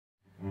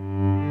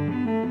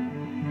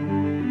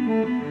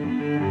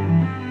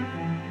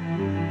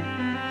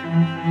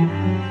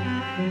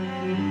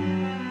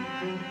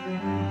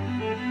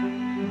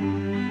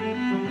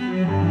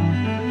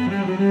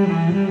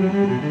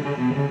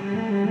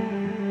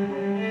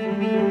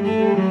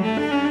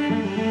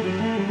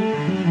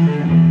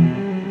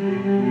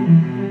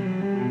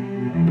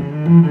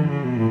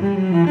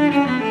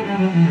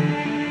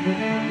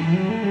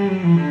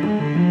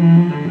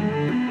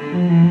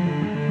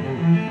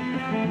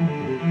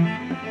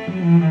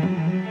Okay,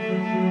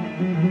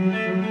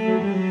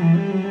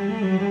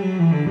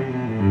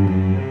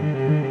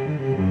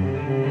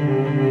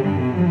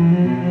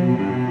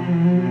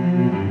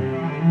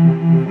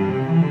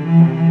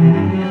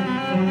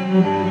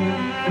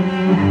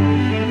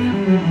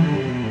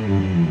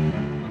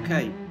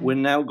 we're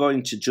now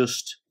going to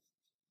just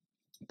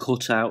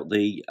cut out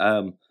the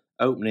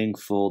opening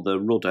for the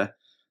rudder.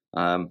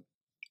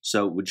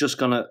 So we're just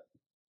going to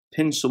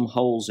pin some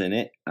holes in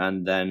it,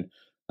 and then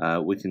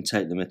we can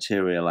take the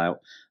material out.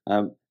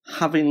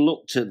 Having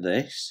looked at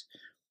this,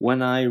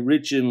 when I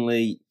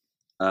originally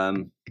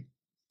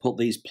put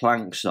these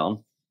planks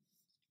on,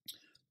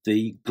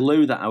 the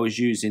glue that I was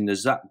using, the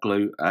Zap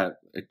glue, had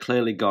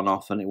clearly gone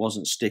off and it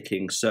wasn't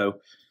sticking. So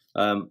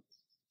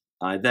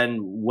I then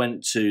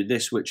went to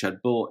this, which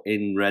I'd bought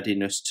in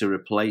readiness to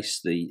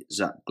replace the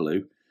Zap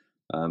glue,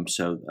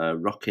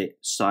 Rocket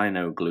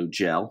Cyano glue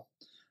gel.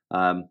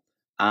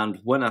 And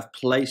when I've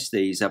placed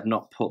these, I've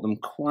not put them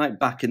quite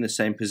back in the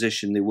same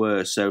position they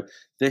were. So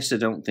this I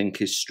don't think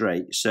is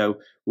straight. So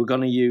we're going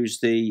to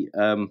use the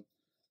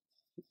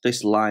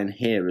this line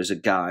here as a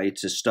guide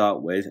to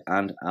start with,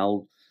 and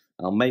I'll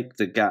make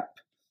the gap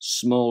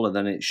smaller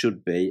than it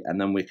should be,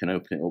 and then we can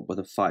open it up with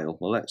a file.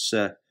 Well, let's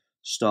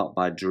start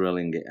by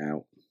drilling it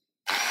out.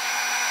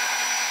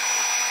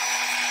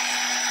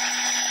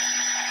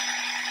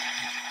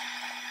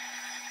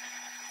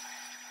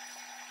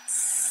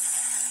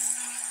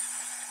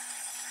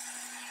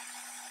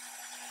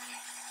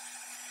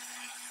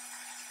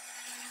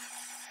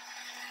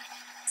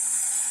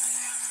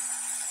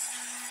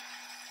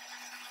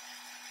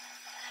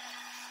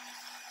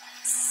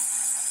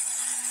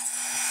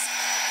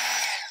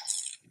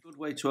 Good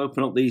way to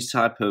open up these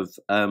type of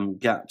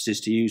gaps is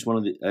to use one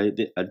of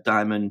a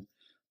diamond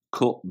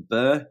cut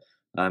burr.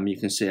 You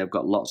can see I've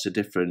got lots of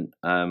different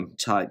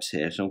types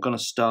here, so I'm going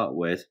to start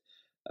with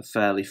a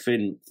fairly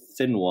thin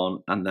one,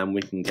 and then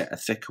we can get a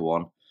thicker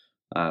one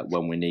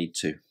when we need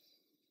to.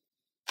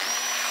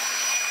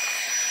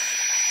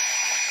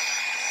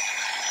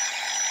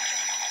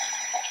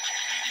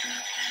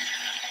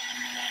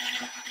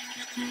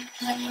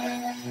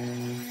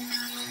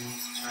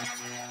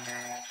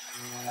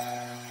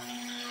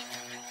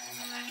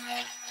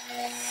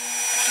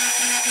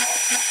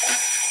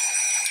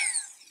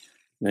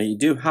 Now you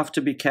do have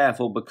to be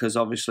careful, because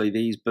obviously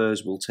these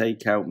burrs will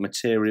take out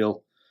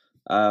material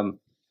that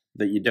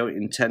you don't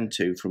intend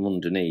to from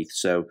underneath,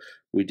 so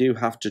we do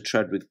have to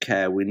tread with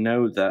care. We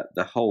know that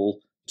the hole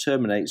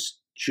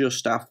terminates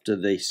just after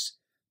this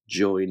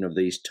join of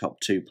these top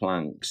two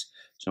planks,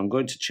 so I'm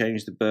going to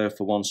change the burr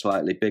for one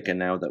slightly bigger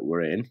now that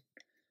we're in,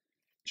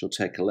 which will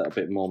take a little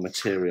bit more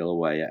material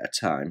away at a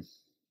time.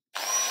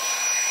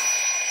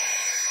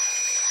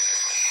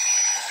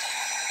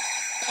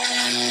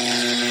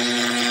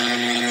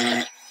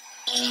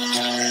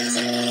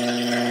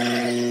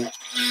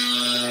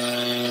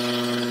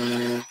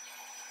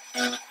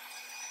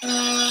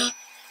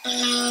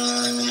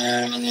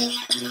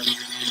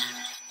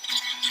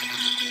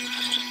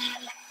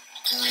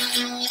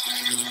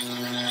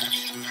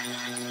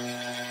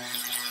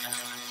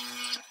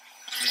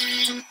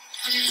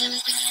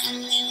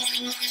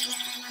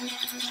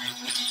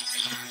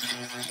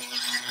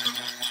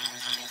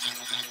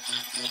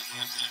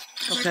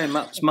 Okay,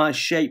 that's my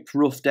shape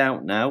roughed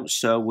out now,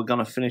 so we're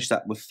going to finish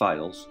that with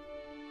files.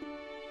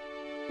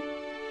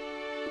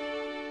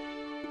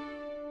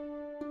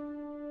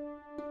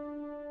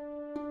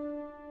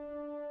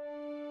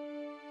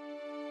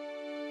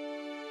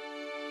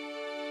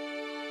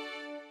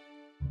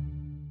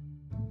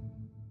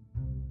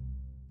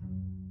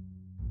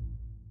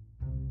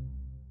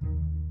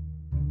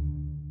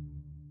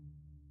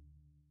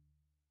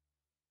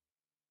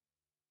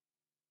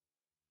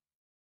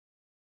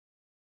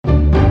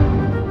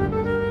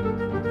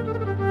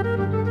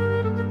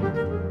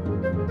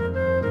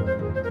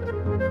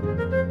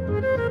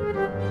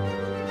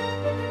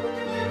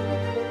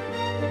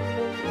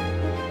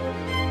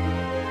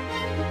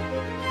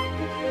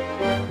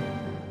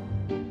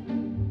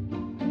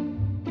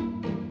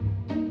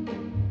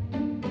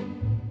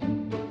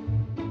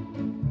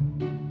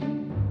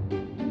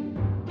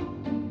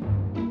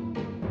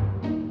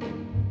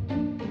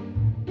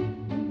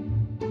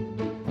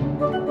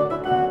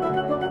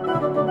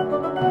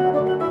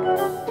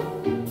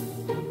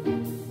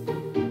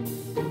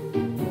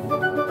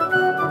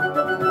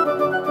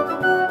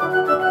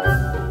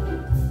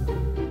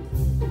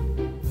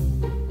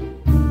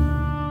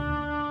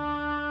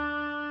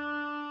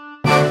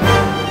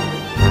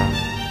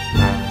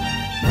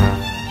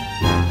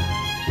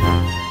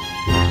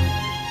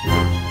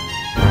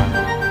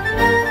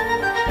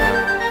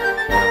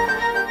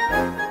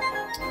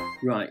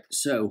 Right,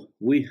 so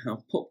we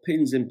have put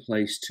pins in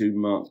place to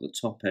mark the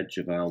top edge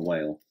of our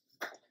whale,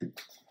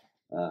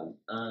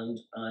 and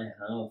I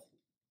have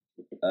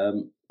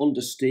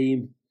under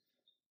steam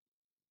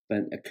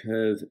bent a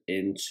curve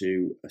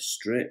into a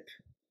strip,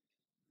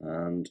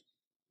 and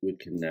we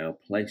can now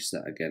place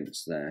that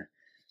against there.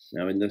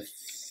 Now in the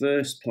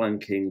first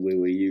planking we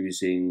were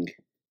using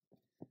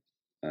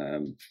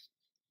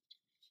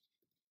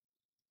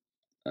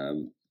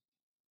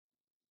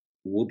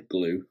wood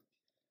glue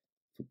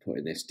for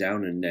putting this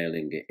down and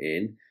nailing it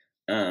in,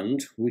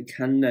 and we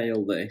can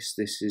nail this.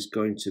 This is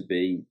going to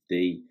be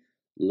the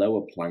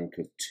lower plank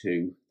of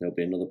 2. There'll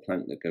be another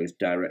plank that goes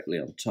directly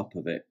on top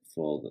of it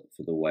for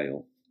the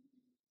whale.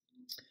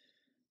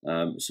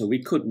 So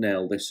we could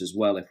nail this as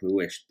well if we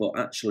wished, but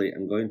actually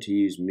I'm going to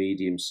use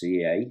medium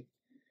CA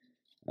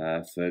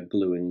for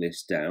gluing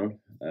this down,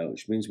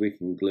 which means we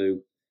can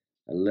glue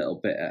a little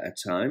bit at a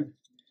time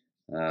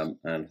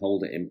and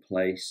hold it in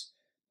place.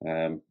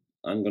 I'm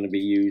going to be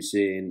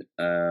using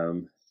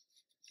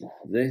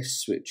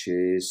this, which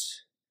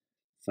is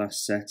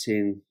fast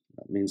setting.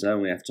 That means I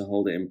only have to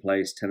hold it in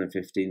place 10 or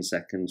 15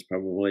 seconds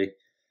probably,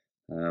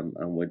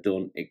 and we're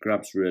done. It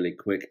grabs really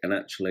quick, and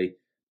actually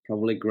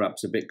probably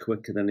grabs a bit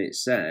quicker than it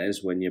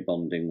says when you're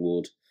bonding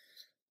wood.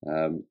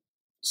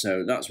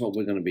 So that's what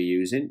we're going to be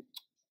using.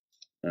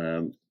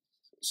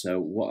 So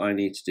what I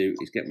need to do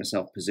is get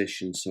myself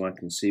positioned so I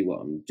can see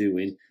what I'm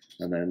doing,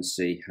 and then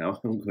see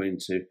how I'm going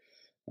to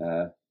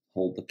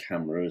hold the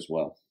camera as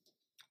well.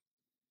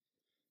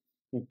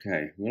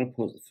 Okay, I'm going to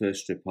put the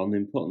first strip on. The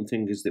important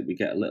thing is that we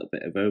get a little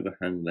bit of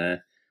overhang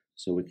there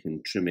so we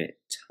can trim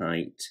it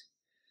tight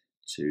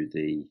to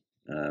the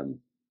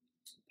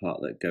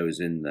part that goes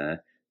in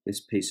there. This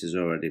piece has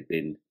already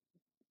been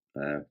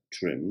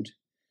trimmed.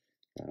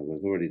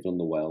 We've already done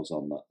the wales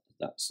on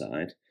that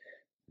side.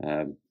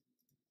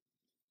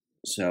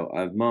 So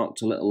I've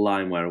marked a little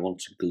line where I want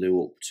to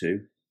glue up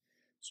to.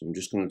 So I'm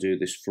just going to do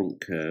this front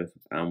curve,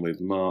 and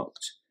we've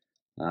marked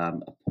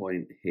a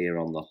point here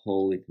on the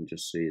hull. You can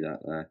just see that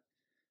there,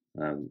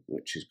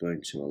 which is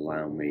going to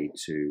allow me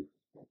to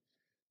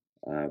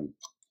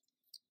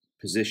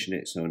position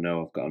it so I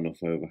know I've got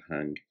enough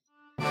overhang.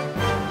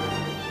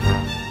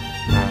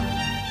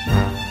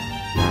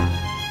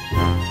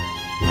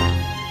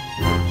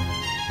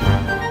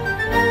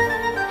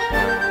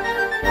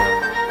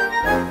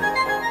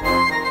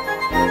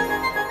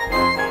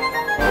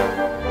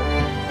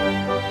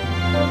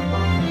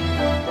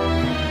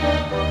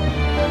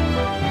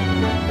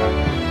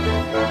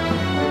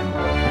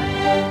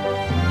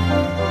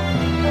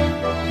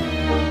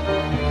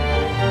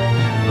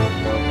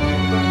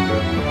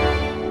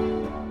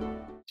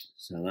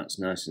 So that's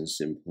nice and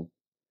simple.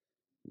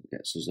 It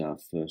gets us our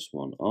first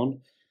one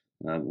on.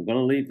 We're going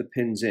to leave the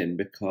pins in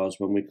because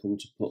when we come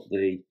to put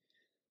the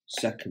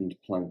second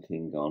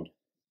planking on,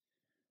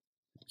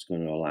 it's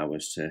going to allow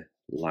us to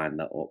line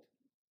that up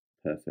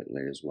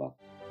perfectly as well.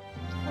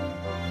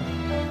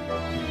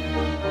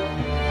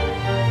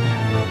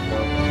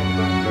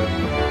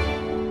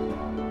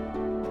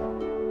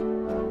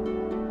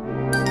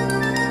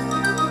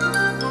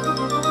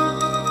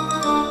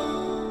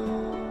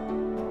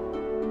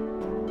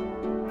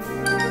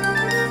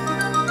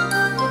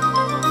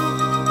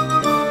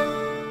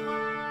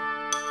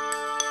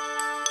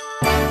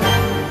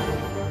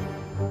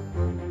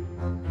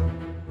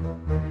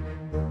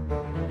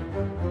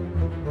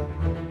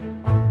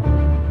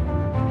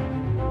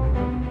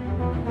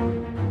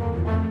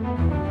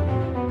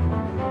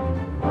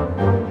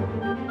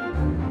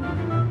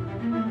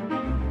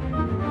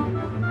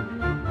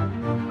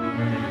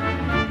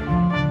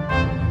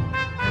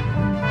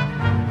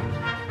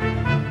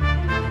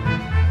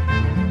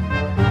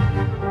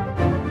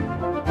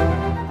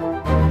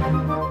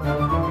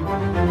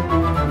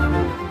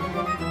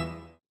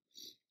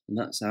 And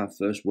that's our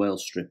first whale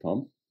strip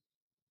on.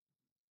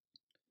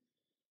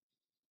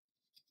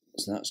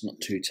 So that's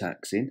not too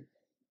taxing.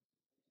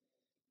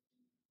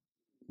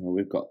 Now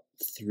we've got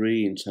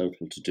 3 in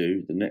total to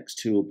do. The next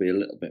 2 will be a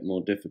little bit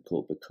more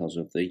difficult because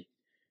of the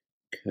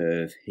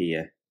curve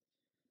here.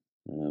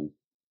 But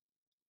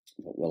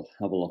we'll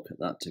have a look at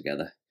that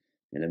together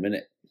in a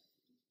minute.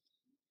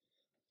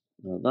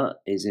 Now that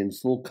is in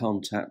full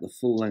contact, the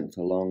full length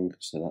along,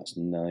 so that's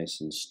nice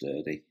and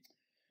sturdy.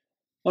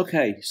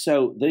 Okay,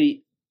 so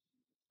the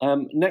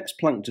next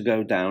plank to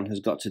go down has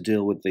got to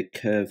deal with the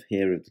curve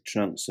here of the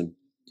transom,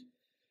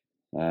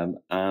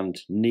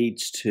 and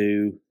needs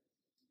to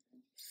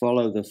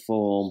follow the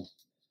form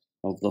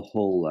of the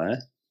hull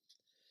there.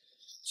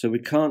 So we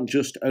can't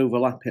just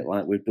overlap it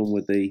like we've done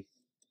with the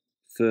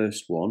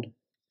first one,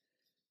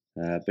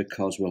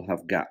 because we'll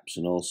have gaps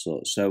and all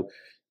sorts. So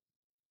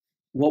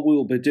what we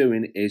will be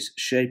doing is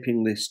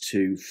shaping this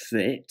to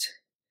fit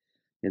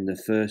in the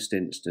first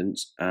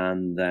instance,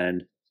 and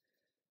then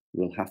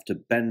we'll have to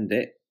bend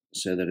it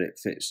so that it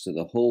fits to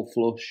the hull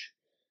flush,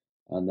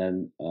 and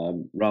then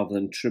rather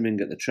than trimming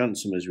at the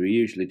transom as we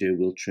usually do,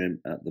 we'll trim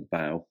at the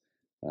bow,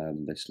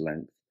 this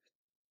length.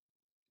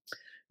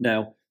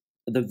 Now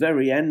at the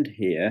very end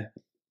here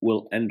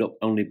will end up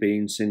only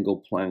being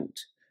single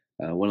planked.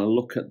 When I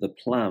look at the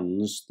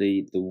plans,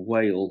 the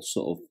whale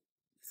sort of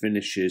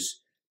finishes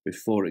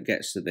before it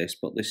gets to this,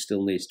 but this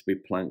still needs to be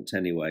planked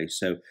anyway,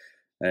 so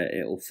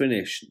it'll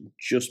finish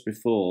just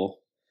before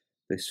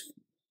this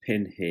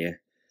pin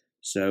here.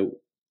 So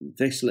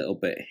this little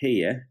bit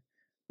here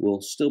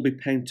will still be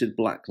painted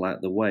black like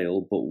the whale,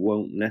 but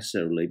won't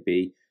necessarily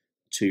be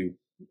too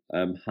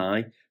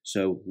high.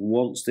 So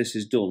once this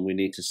is done, we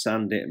need to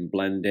sand it and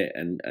blend it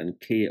and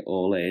key it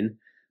all in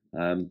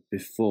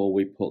before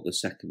we put the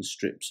second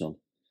strips on.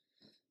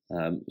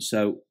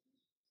 So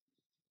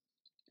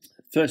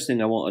first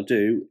thing I want to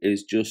do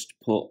is just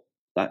put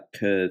that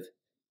curve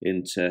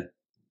into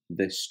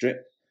this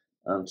strip,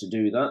 and to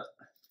do that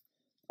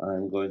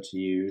I'm going to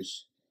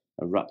use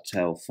a rat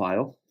tail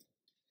file,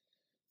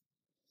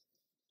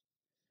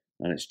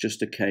 and it's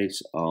just a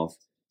case of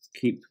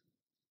keep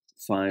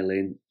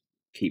filing,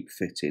 keep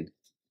fitting.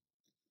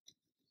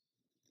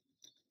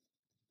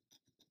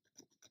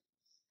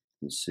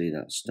 You can see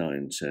that's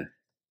starting to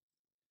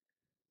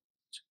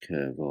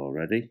curve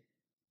already.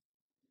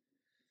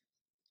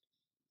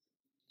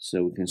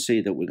 So we can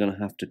see that we're going to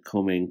have to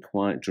come in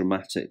quite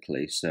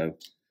dramatically, so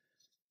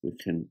we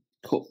can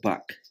cut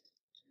back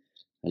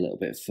a little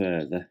bit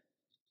further.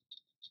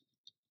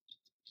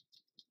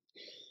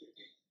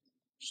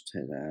 Just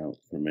take that out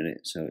for a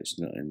minute so it's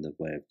not in the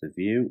way of the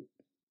view.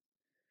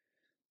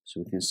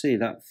 So we can see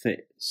that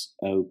fits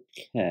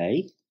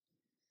okay.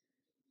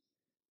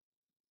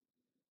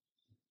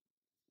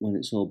 When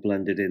it's all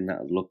blended in,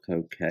 that'll look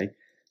okay.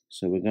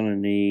 So we're going to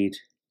need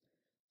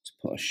to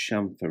put a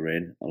chamfer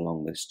in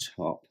along this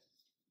top.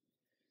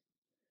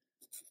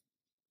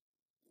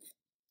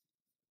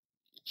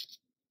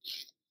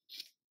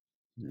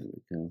 There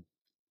we go.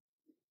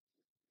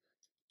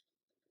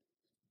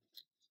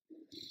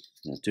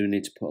 I do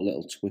need to put a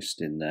little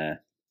twist in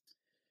there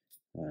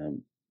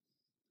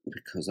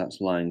because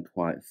that's lying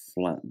quite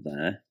flat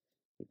there,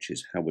 which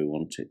is how we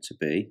want it to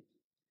be.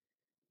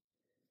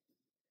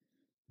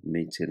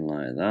 Meeting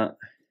like that,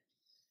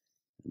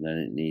 and then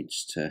it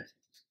needs to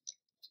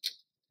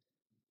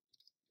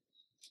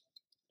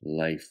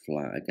lay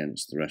flat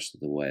against the rest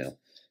of the whale.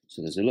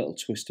 So there's a little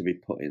twist to be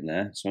put in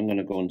there, so I'm going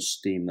to go and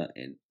steam that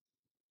in.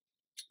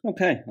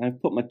 Okay,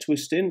 I've put my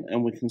twist in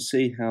and we can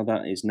see how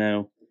that is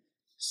now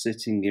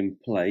sitting in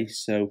place,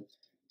 so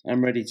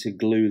I'm ready to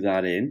glue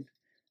that in.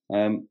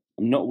 I'm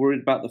not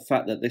worried about the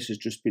fact that this has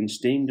just been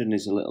steamed and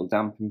is a little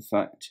damp. In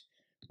fact,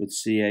 with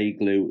CA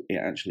glue it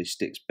actually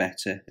sticks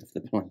better if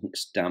the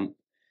plank's damp.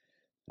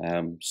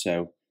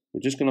 So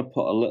we're just going to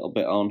put a little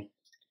bit on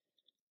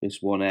this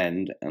one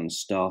end and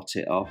start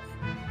it off.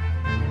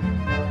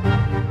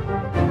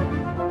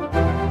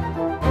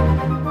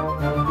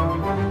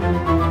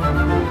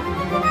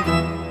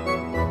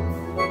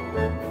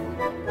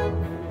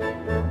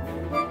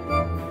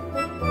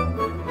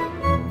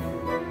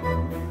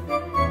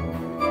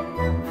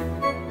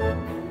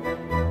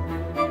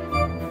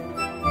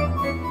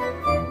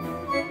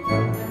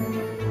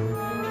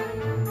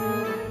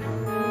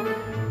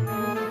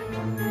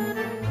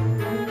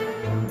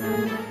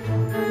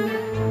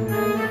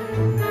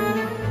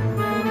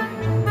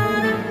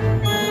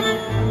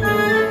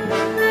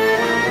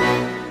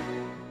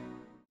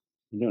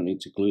 You don't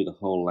need to glue the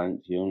whole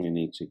length, you only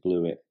need to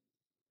glue it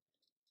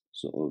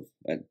sort of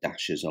at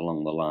dashes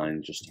along the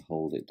line just to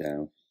hold it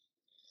down.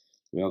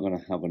 We are going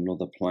to have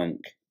another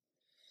plank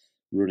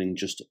running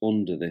just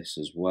under this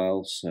as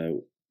well,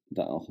 so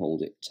that'll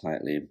hold it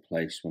tightly in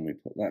place when we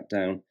put that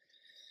down.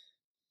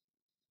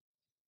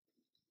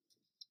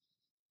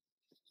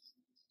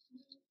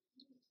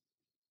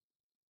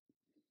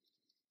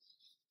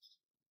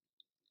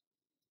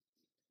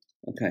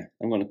 Okay,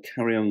 I'm going to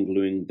carry on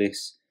gluing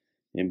this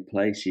in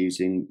place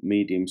using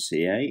medium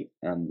CA,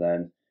 and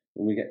then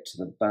when we get to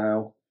the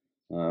bow,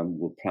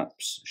 we'll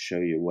perhaps show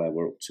you where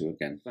we're up to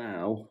again.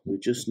 Bow, we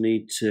just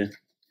need to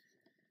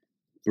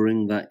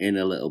bring that in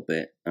a little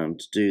bit, and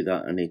to do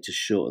that I need to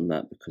shorten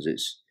that because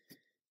it's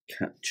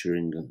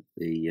capturing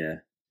the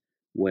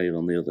whale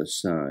on the other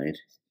side.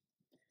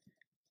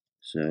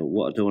 So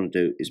what I don't want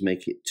to do is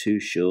make it too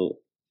short,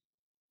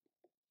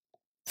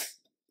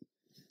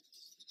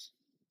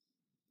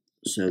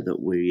 so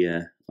that we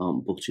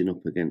aren't butting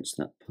up against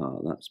that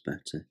part. That's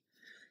better.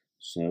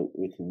 So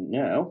we can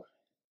now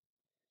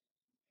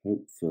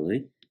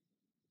hopefully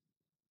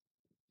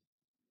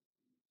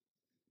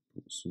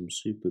put some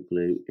super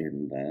glue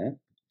in there,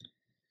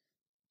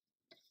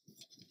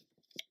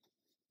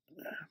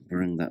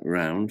 bring that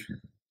round,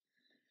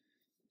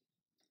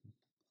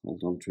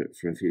 hold on to it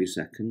for a few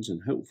seconds,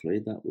 and hopefully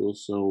that will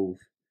solve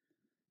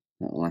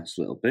that last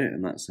little bit,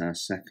 and that's our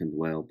second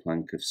whale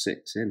plank of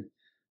 6 in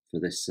for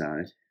this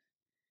side.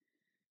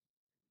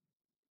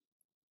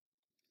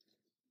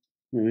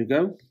 There we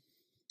go.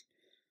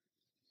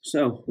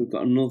 So we've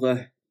got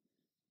another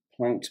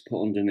plank to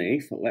put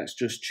underneath, but let's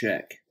just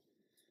check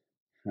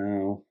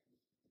how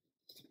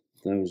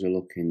those are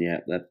looking.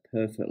 Yet they're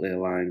perfectly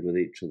aligned with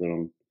each other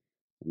on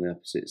the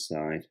opposite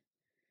side.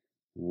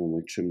 And when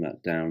we trim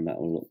that down, that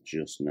will look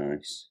just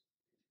nice.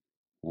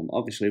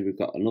 Obviously we've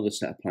got another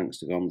set of planks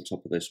to go on the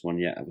top of this one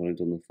yet. I've only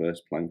done the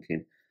first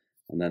planking,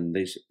 and then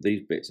these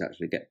bits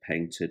actually get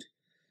painted.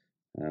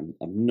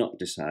 I've not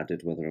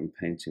decided whether I'm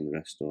painting the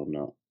rest or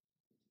not.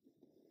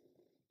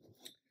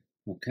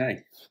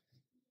 Okay,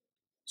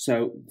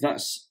 so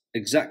that's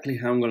exactly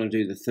how I'm going to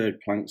do the third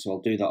plank, so I'll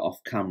do that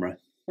off camera.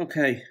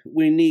 Okay,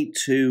 we need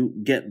to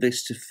get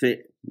this to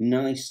fit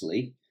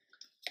nicely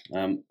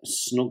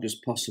snug as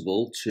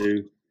possible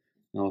to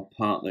our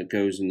part that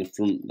goes in the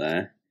front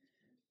there.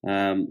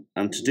 And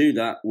to do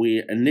that,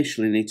 we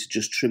initially need to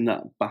just trim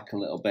that back a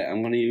little bit.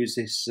 I'm going to use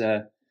this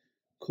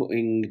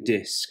cutting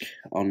disc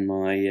on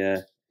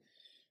my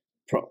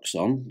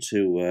Proxon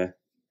to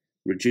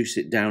reduce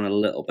it down a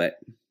little bit.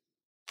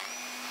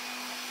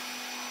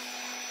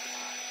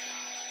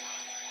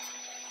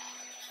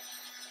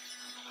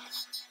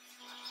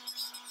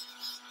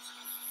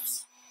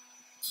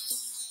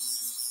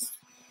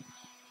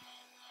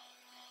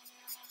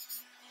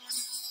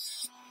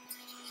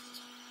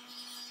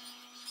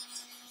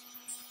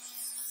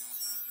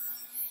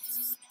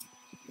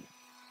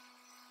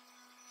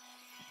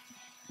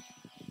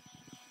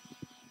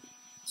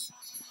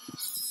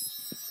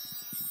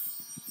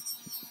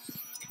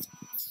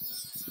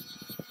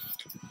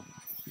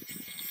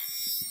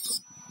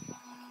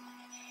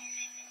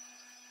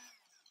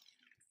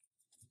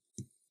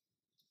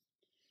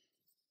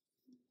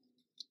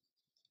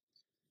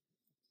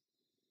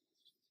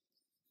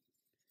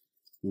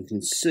 We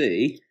can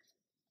see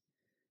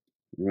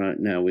right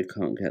now we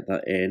can't get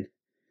that in,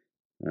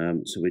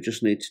 so we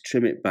just need to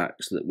trim it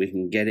back so that we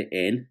can get it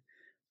in,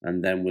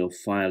 and then we'll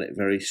file it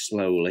very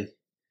slowly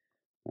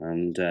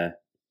and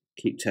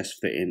keep test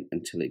fitting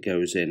until it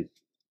goes in.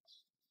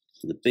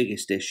 The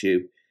biggest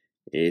issue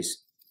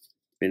is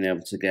being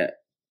able to get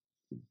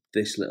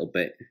this little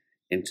bit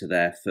into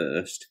there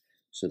first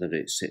so that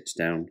it sits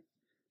down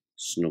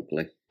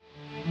snugly.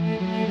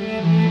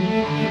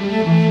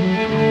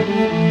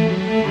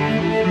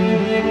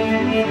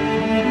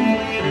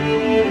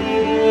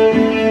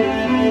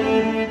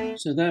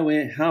 So there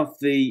we have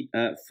the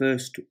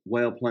first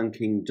whale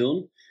planking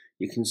done.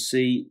 You can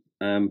see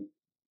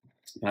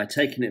by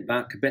taking it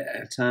back a bit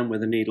at a time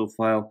with a needle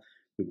file,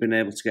 we've been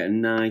able to get a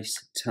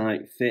nice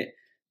tight fit.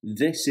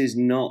 This is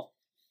not,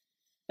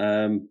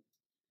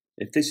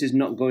 if this is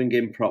not going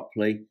in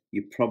properly,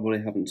 you probably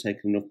haven't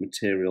taken enough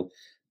material.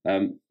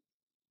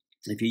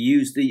 If you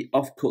use the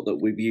offcut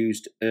that we've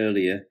used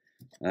earlier,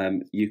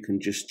 you can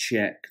just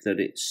check that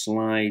it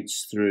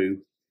slides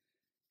through.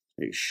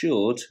 It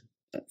should,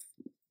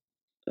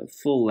 at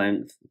full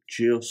length,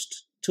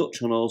 just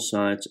touch on all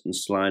sides and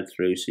slide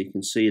through. So you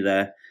can see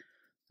there,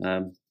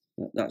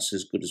 that's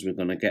as good as we're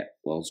going to get,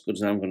 well, as good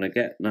as I'm going to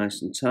get,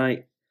 nice and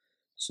tight.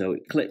 So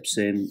it clips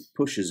in,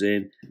 pushes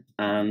in,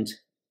 and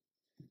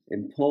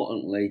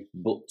importantly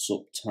butts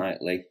up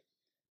tightly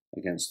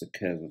against the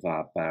curve of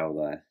our bow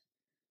there.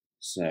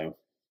 So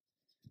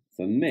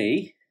for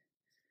me,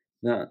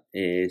 that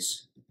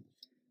is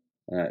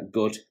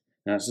good.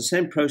 Now it's the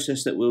same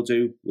process that we'll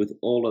do with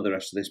all of the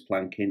rest of this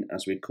planking.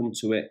 As we come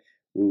to it,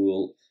 we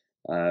will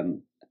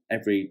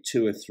every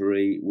 2 or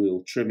 3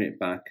 we'll trim it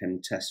back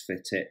and test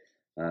fit it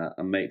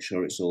and make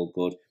sure it's all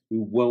good. We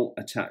won't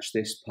attach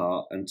this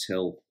part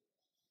until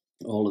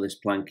all of this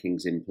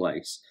planking's in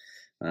place.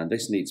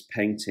 This needs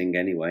painting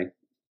anyway.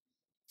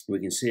 We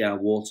can see our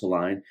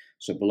waterline,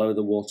 so below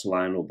the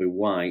waterline will be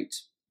white.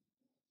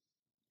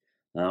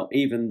 Now,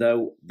 even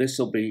though this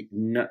will be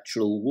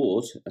natural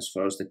wood as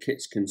far as the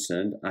kit's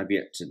concerned, I've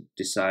yet to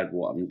decide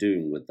what I'm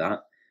doing with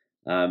that.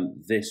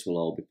 This will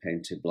all be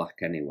painted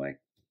black anyway,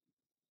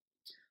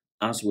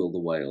 as will the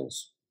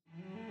whales.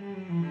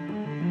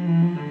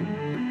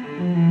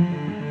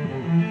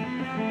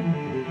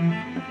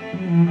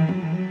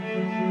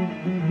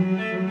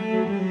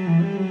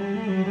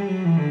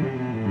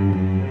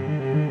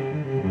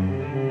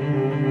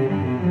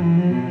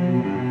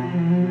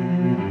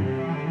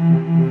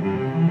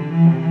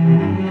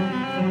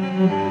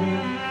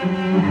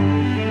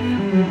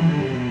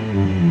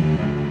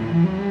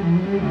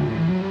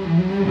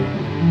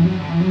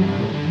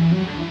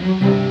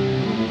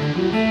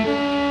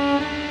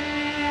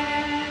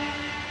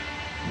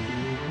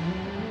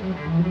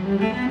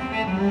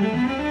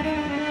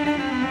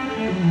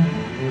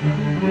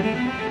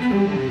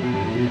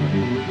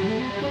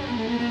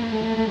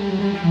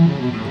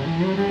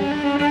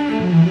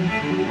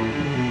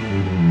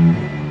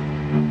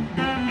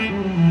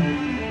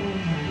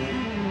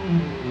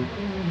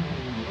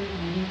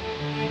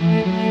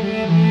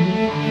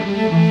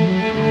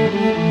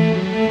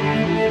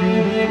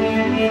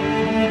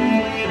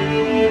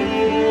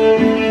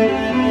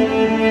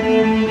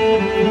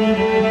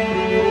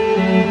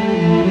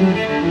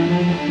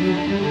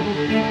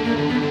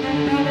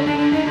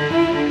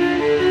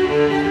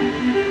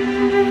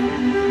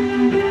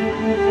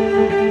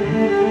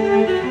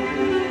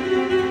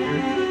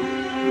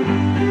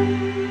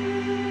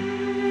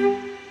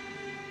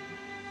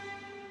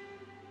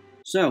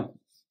 So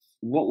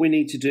what we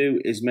need to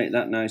do is make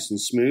that nice and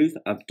smooth.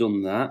 I've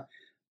done that.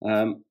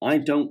 I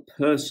don't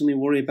personally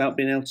worry about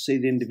being able to see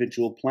the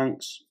individual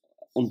planks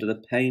under the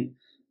paint.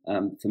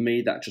 For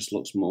me, that just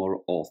looks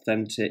more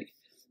authentic.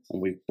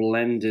 And we've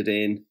blended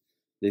in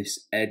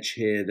this edge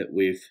here that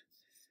we've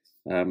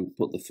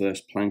put the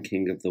first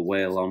planking of the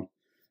whale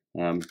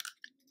on.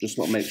 Just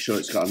want to make sure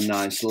it's got a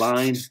nice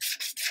line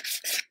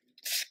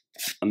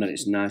and that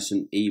it's nice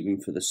and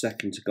even for the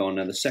second to go on.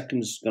 Now the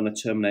second's going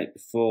to terminate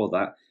before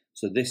that,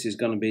 so this is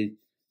going to be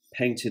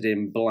painted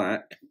in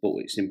black, but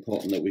it's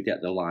important that we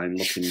get the line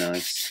looking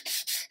nice.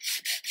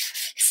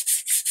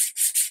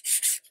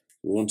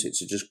 We want it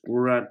to just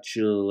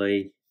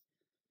gradually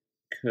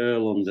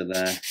curl under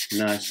there,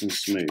 nice and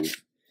smooth.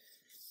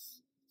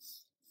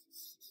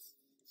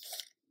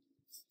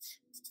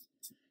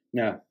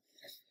 Now,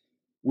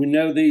 we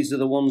know these are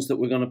the ones that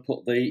we're going to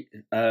put the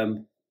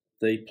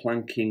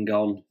planking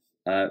on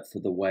for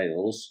the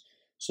whales.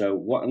 So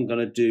what I'm going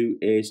to do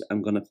is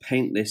I'm going to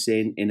paint this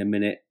in a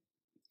minute.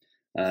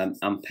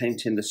 I'm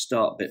painting the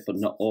start bit, but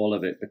not all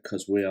of it,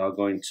 because we are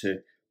going to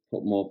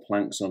put more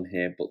planks on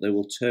here, but they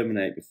will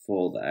terminate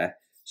before there,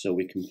 so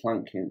we can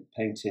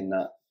paint in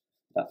that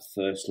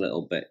first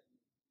little bit.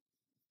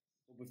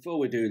 But before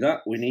we do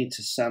that, we need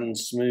to sand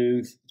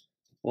smooth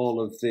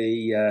all of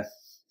the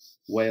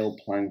whale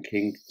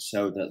planking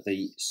so that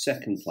the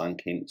second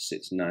planking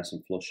sits nice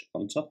and flush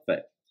on top of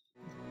it.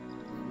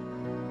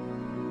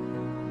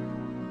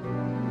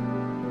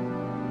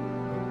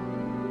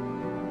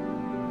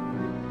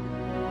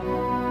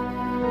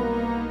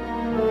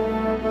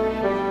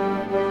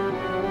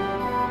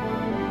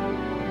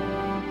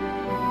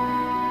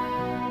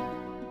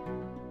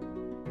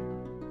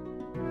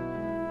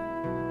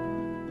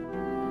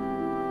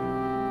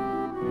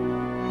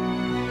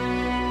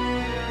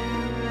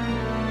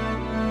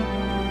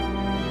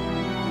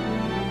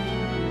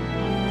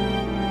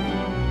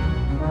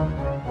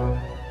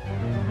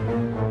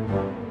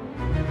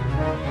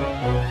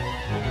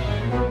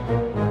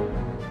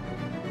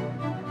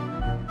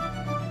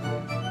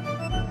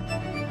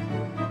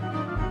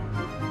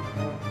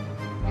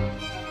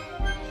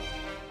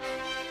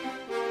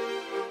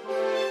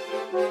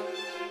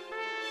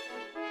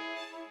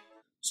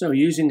 So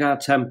using our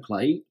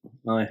template,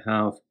 I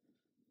have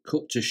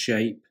cut to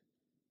shape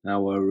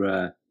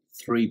our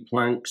 3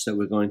 planks that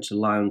we're going to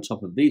lie on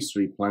top of these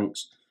 3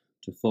 planks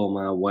to form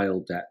our whale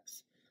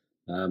depth.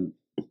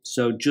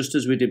 So just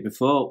as we did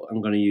before, I'm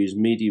going to use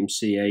medium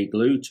CA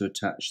glue to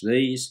attach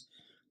these.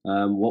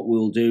 What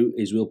we'll do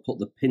is we'll put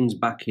the pins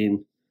back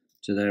in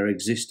to their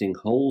existing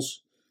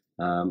holes,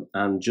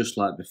 and just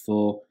like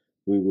before,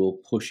 we will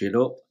push it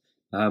up.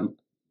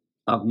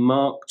 I've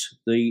marked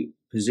the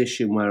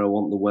position where I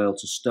want the whale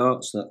to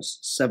start, so that's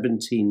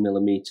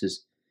 17mm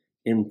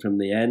in from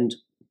the end.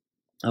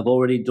 I've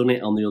already done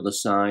it on the other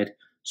side,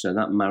 so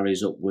that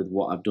marries up with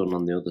what I've done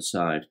on the other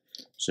side.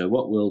 So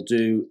what we'll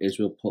do is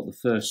we'll put the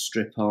first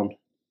strip on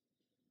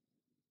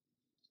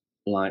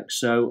like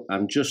so,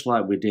 and just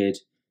like we did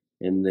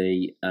in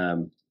the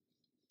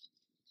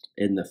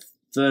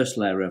first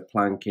layer of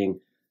planking,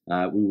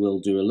 we will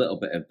do a little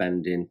bit of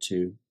bending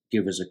to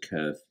give us a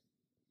curve.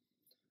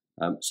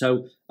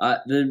 So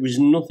there is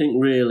nothing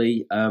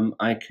really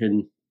I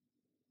can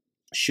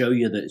show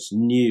you that's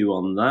new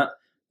on that.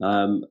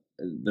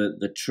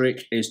 The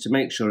trick is to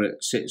make sure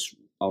it sits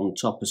on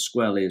top as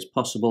squarely as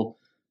possible,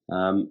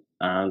 and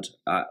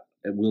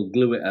we'll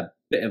glue it a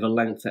bit of a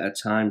length at a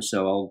time.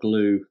 So I'll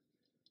glue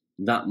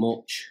that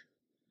much,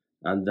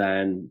 and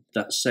then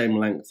that same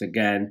length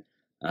again,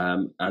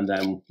 and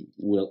then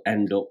we'll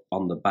end up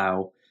on the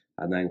bow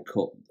and then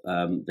cut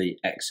the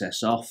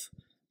excess off.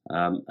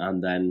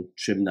 And then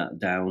trim that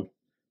down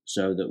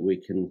so that we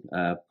can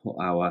put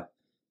our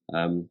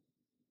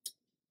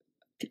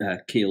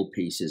keel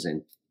pieces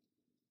in.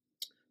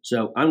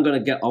 So I'm going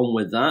to get on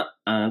with that,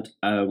 and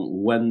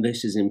when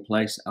this is in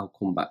place, I'll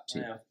come back to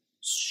you. I've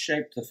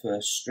shaped the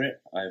first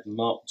strip. I've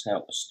marked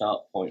out a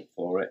start point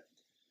for it,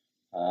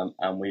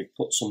 and we've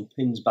put some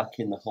pins back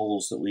in the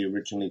holes that we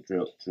originally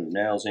drew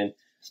nails in,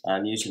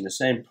 and using the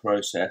same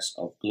process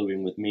of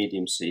gluing with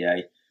medium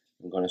CA,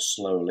 I'm going to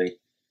slowly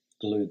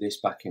glue this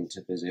back into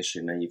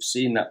position. Now you've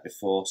seen that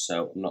before,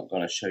 so I'm not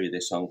going to show you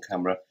this on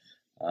camera,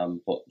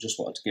 but just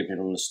wanted to give you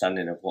an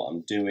understanding of what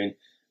I'm doing,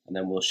 and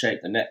then we'll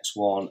shape the next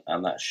one,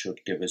 and that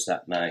should give us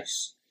that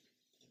nice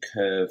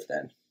curve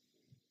then.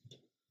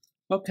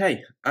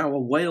 Okay, our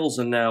whales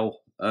are now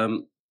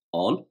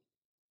on,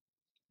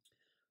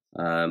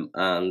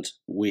 and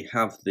we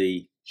have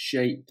the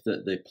shape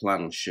that the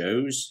plan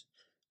shows,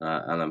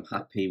 and I'm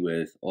happy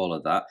with all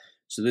of that.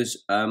 So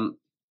there's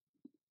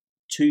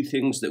 2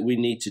 things that we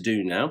need to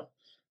do now.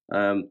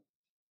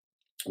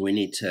 We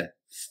need to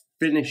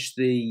finish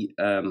the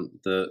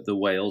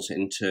whales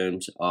in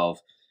terms of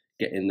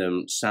getting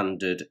them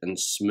sanded and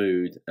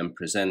smooth and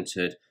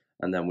presented,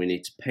 and then we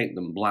need to paint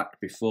them black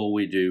before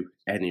we do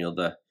any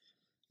other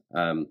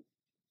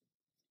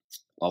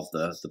of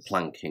the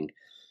planking.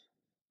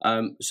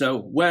 So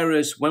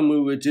whereas when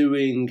we were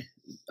doing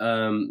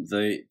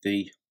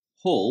the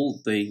hull,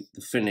 the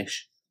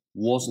finish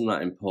wasn't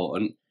that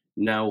important,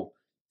 now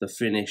the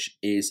finish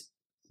is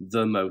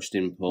the most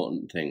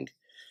important thing.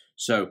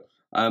 So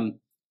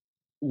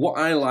what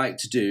I like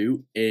to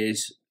do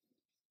is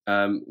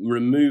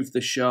remove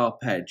the sharp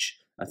edge.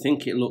 I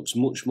think it looks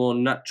much more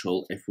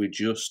natural if we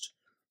just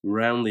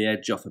round the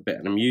edge off a bit,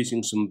 and I'm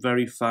using some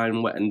very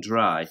fine wet and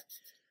dry,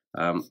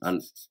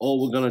 and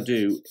all we're going to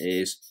do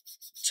is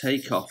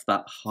take off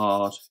that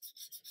hard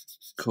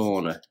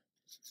corner,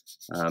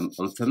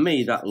 and for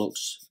me that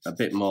looks a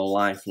bit more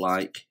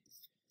lifelike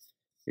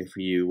if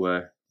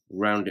you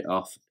round it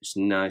off, it's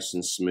nice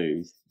and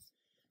smooth.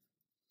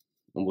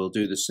 And we'll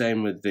do the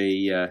same with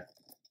the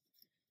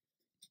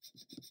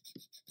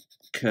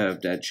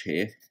curved edge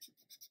here.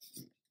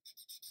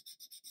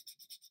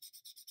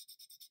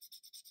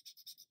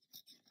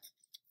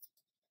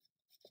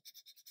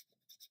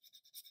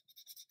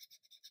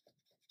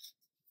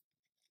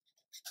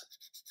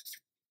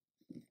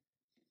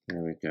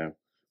 There we go.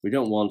 We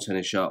don't want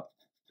any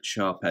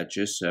sharp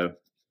edges, so I'm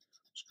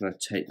just going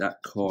to take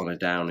that corner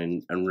down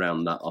and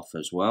round that off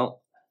as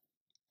well.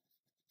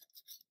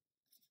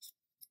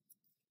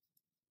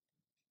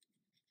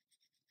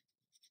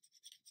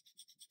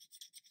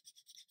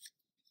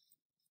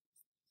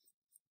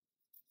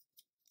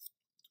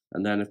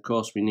 And then of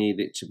course we need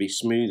it to be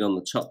smooth on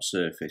the top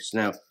surface.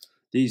 Now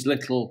these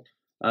little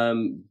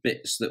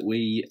bits that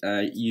we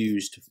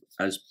used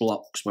as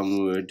blocks when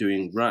we were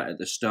doing right at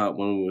the start,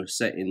 when we were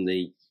setting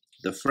the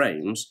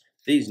frames,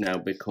 these now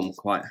become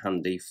quite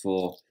handy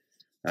for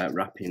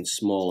wrapping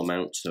small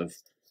amounts of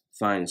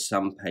fine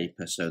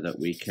sandpaper so that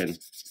we can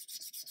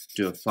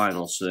do a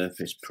final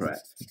surface prep.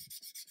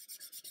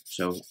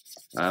 So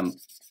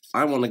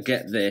I want to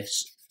get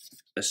this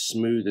as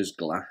smooth as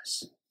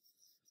glass.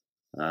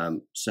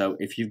 So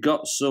if you've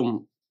got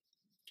some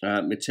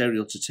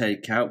material to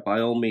take out, by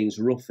all means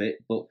rough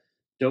it, but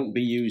don't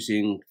be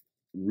using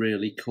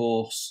really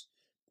coarse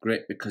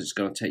grit because it's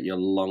going to take you a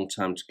long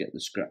time to get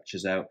the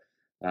scratches out.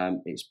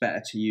 It's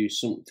better to use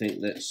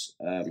something that's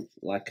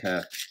like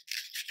a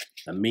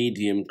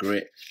medium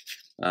grit.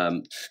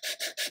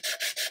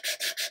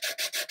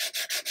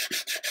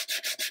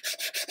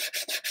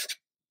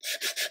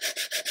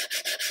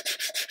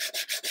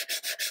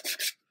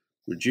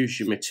 Reduce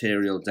your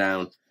material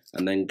down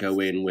and then go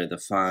in with a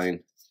fine.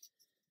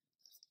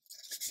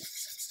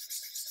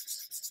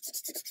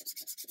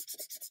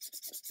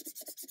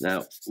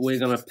 Now we're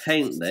going to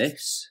paint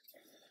this,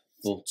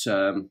 but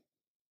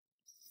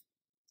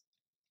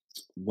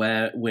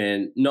where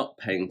we're not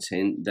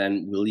painting,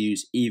 then we'll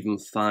use even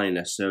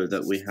finer so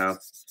that we have,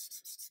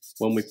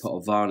 when we put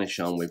a varnish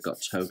on, we've got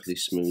totally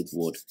smooth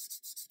wood.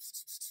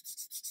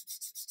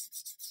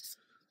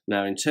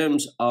 Now in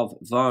terms of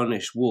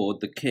varnish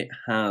wood, the kit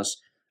has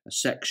a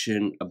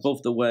section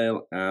above the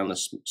whale and a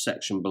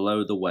section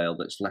below the whale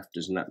that's left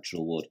as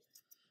natural wood.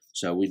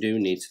 So we do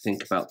need to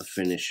think about the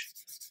finish.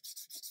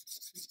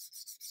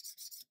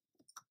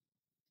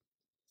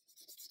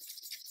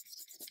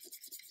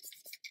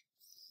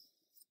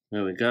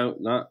 There we go,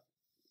 that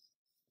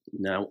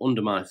now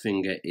under my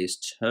finger is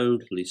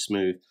totally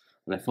smooth,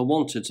 and if I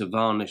wanted to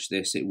varnish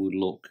this it would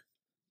look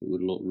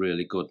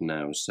really good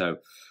now. So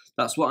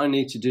that's what I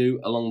need to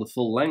do along the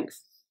full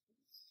length.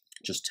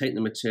 Just take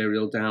the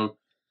material down,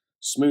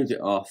 smooth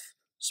it off,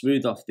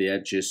 smooth off the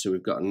edges so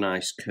we've got a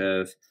nice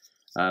curve.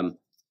 For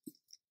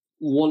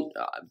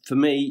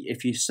me,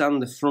 if you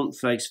sand the front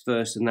face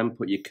first and then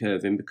put your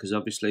curve in, because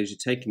obviously as you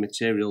take your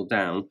material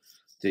down,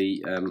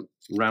 the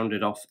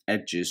rounded off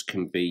edges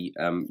can be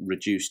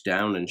reduced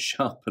down and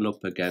sharpen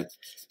up again.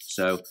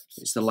 So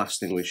it's the last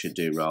thing we should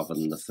do rather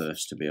than the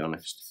first, to be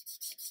honest.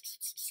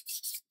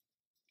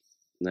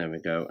 There we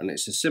go, and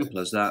it's as simple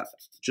as that.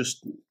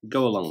 Just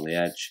go along the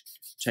edge,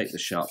 take the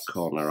sharp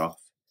corner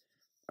off,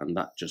 and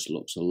that just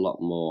looks a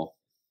lot more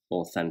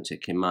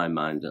authentic in my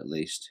mind at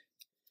least.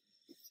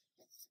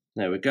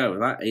 There we go,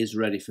 that is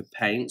ready for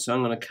paint, so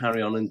I'm going to carry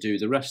on and do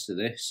the rest of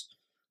this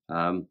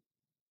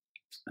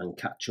and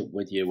catch up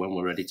with you when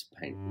we're ready to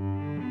paint.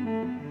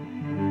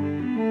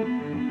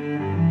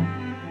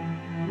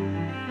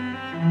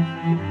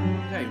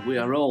 Okay, we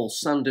are all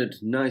sanded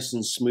nice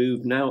and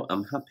smooth now.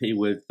 I'm happy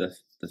with the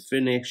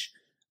finish.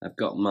 I've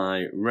got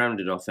my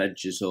rounded off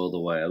edges all the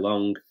way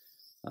along,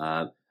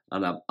 and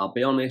I'll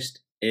be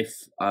honest, if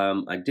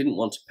I didn't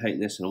want to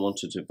paint this and I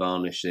wanted to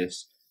varnish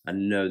this, I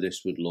know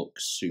this would look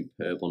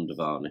superb under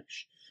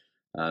varnish.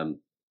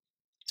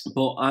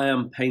 But I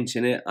am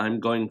painting it. I'm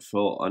going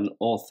for an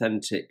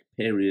authentic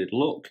period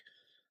look.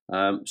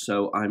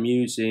 So I'm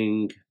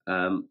using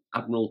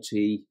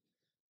Admiralty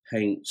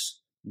Paints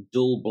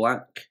Dull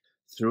Black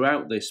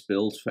throughout this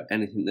build for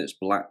anything that's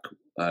black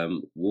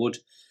wood.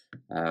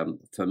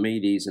 For me,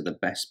 these are the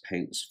best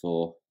paints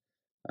for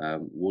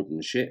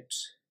wooden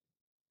ships.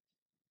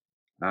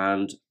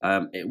 And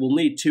it will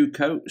need 2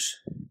 coats.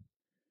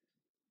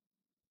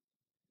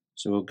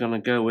 So we're going to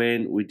go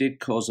in. We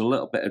did cause a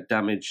little bit of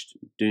damage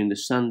doing the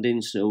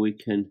sanding, so we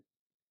can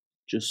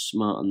just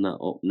smarten that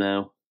up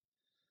now.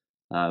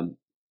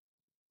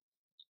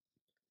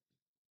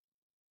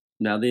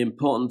 Now the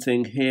important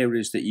thing here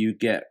is that you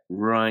get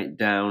right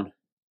down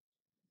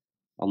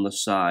on the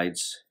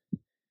sides,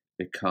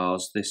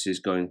 because this is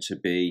going to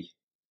be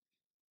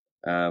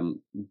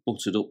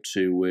buttered up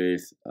to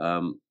with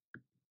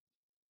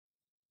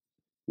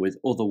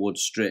other wood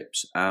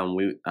strips,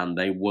 and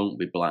they won't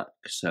be black.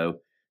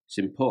 So it's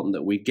important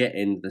that we get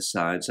in the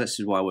sides. This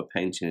is why we're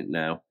painting it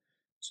now,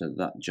 so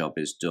that job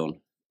is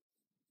done.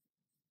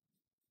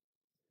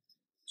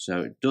 So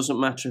it doesn't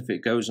matter if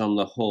it goes on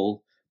the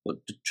hull, but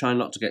try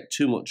not to get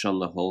too much on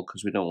the hull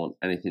because we don't want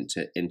anything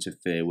to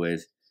interfere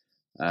with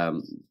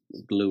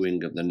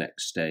gluing of the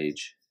next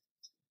stage.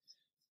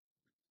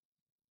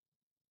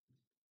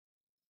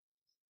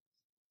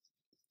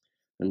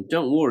 And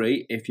don't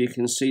worry if you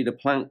can see the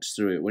planks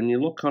through it. When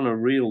you look on a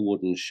real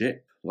wooden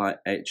ship like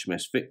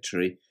HMS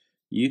Victory,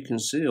 you can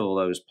see all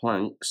those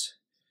planks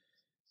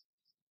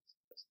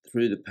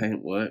through the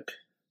paintwork.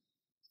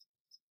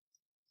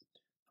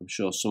 I'm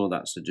sure some of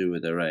that's to do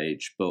with their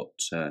age, but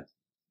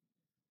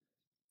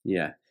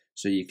yeah,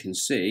 so you can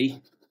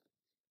see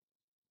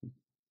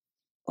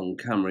on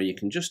camera, you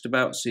can just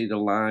about see the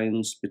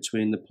lines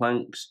between the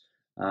planks,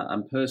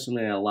 and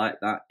personally I like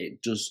that.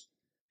 It just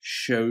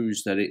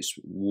shows that it's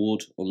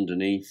wood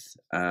underneath,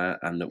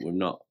 and that we've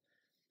not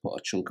put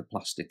a chunk of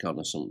plastic on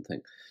or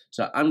something.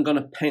 So I'm going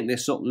to paint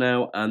this up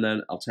now, and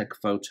then I'll take a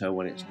photo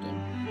when it's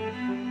done.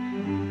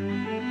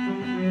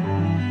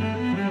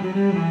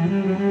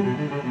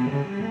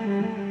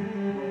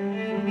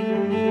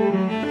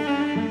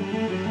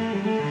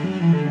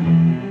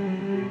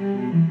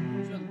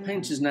 So the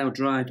paint is now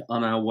dried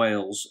on our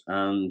whales,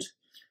 and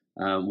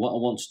what I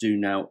want to do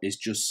now is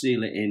just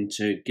seal it in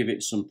to give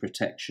it some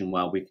protection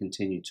while we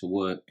continue to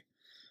work.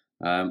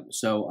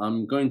 So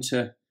I'm going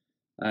to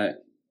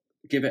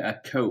give it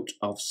a coat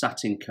of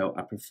satin coat.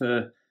 I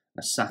prefer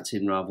a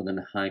satin rather than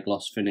a high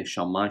gloss finish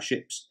on my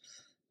ships.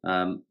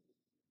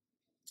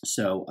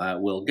 So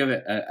we'll give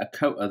it a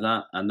coat of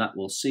that, and that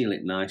will seal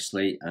it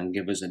nicely and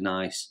give us a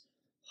nice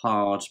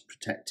hard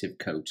protective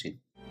coating.